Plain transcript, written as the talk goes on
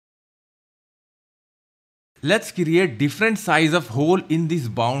let's create different size of hole in this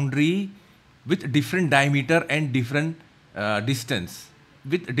boundary with different diameter and different distance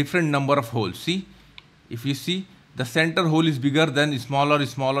with different number of holes. See, if you see, the center hole is bigger than smaller,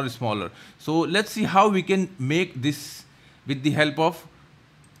 smaller, smaller. So let's see how we can make this with the help of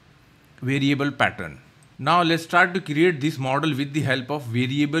variable pattern. Now let's start to create this model with the help of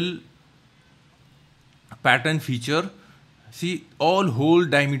variable pattern feature. See, all hole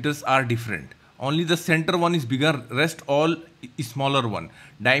diameters are different. Only the center one is bigger, rest all is smaller one.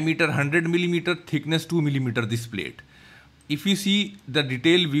 Diameter 100 millimeter, thickness 2 millimeter this plate. If you see the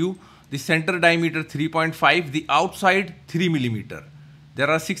detail view, the center diameter 3.5, the outside 3 millimeter. There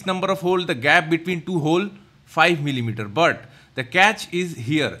are 6 number of holes, the gap between two hole 5 millimeter. But the catch is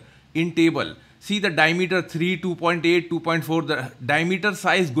here in table. See the diameter 3, 2.8, 2.4, the diameter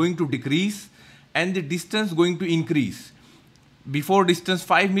size going to decrease and the distance going to increase. Before distance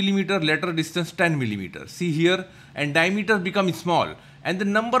 5 millimeter, later distance 10 millimeter. See here, and diameter become small and the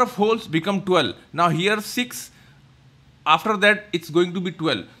number of holes become 12. Now here 6, after that it's going to be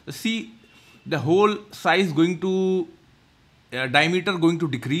 12. See, the hole size going to, diameter going to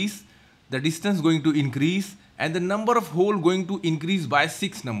decrease, the distance going to increase and the number of hole going to increase by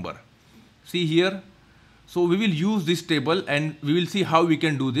 6 number. See here. So we will use this table and we will see how we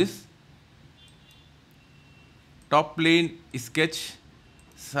can do this. Top plane, sketch,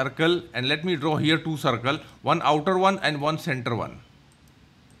 circle, and let me draw here two circle, one outer one and one center one.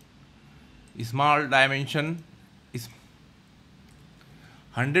 Small dimension is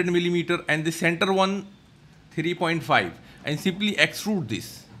 100 millimeter and the center one 3.5, and simply extrude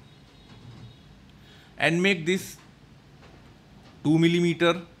this and make this 2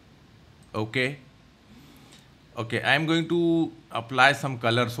 millimeter. Okay. Okay, I am going to apply some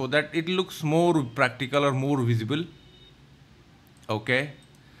color so that it looks more practical or more visible. Okay.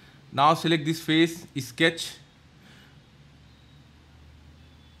 Now select this face, sketch.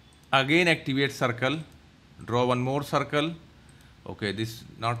 Again activate circle. Draw one more circle. Okay, this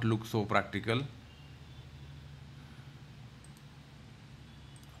not look so practical.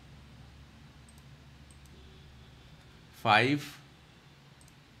 Five,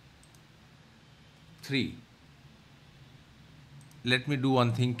 3. Let me do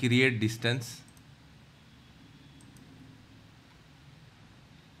one thing, create distance.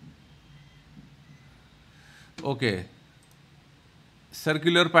 Okay,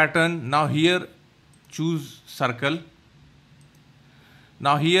 circular pattern. Now here choose circle.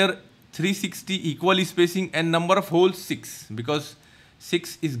 Now here 360 equal spacing and number of holes 6 because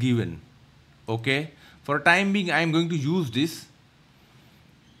 6 is given. Okay, for time being I am going to use this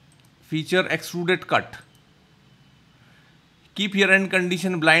feature extruded cut. Keep here end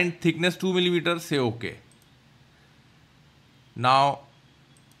condition blind, thickness 2 millimeter, say okay. Now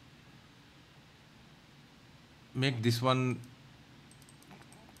make this one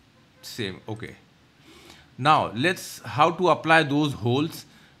same. Okay. Now let's how to apply those holes.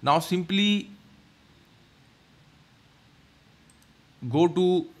 Now simply go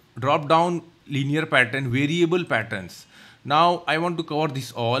to drop down linear pattern, variable patterns. Now I want to cover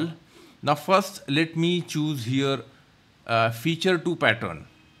this all. Now first let me choose here feature to pattern.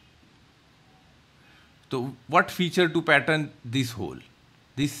 So what feature to pattern? This hole,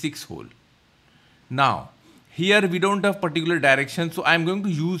 this 6 hole. Now here we don't have particular direction, so I am going to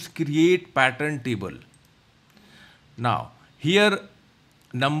use create pattern table. Now here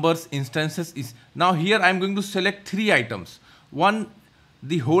numbers instances is, now here I am going to select 3 items. One,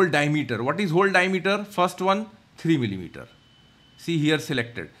 the hole diameter. What is hole diameter? First one 3 millimeter. See here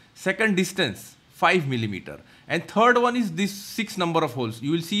selected. Second, distance 5 millimeter. And third one is this 6 number of holes.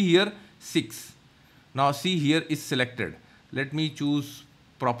 You will see here 6. Now see here is selected. Let me choose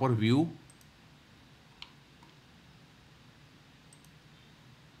proper view.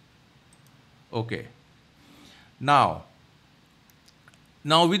 Okay. Now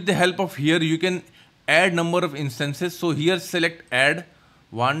with the help of here you can add number of instances. So here select add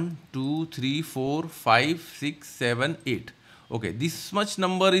 1, 2, 3, 4, 5, 6, 7, 8. Okay, this much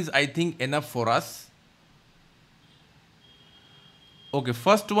number is I think enough for us. Okay,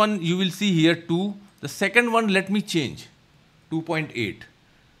 first one you will see here 2. The second one let me change 2.8.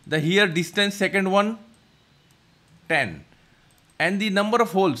 The here distance second one 10. And the number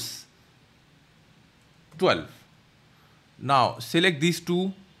of holes 12. Now select these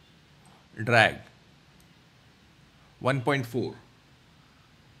two, drag 1.4.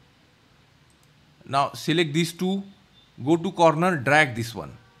 Now select these two, go to corner, drag this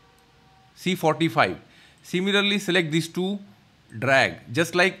one. See 45. Similarly select these two, drag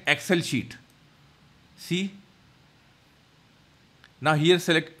just like Excel sheet. See. Now here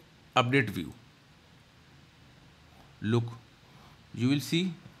select update view. Look, you will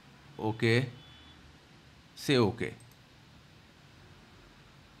see. Okay, say okay.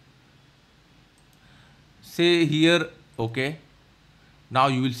 Say here okay. Now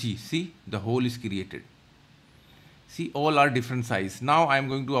you will see the hole is created. See, all are different size. Now I am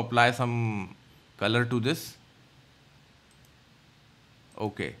going to apply some color to this.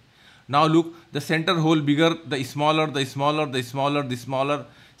 Okay. Now look, the center hole bigger, the smaller, the smaller, the smaller, the smaller.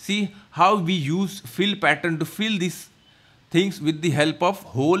 See how we use fill pattern to fill these things with the help of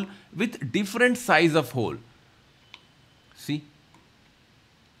hole with different size of hole. See.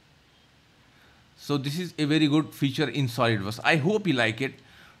 So this is a very good feature in SolidWorks. I hope you like it.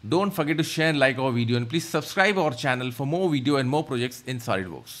 Don't forget to share and like our video, and please subscribe our channel for more video and more projects in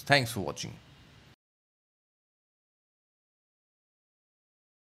SolidWorks. Thanks for watching.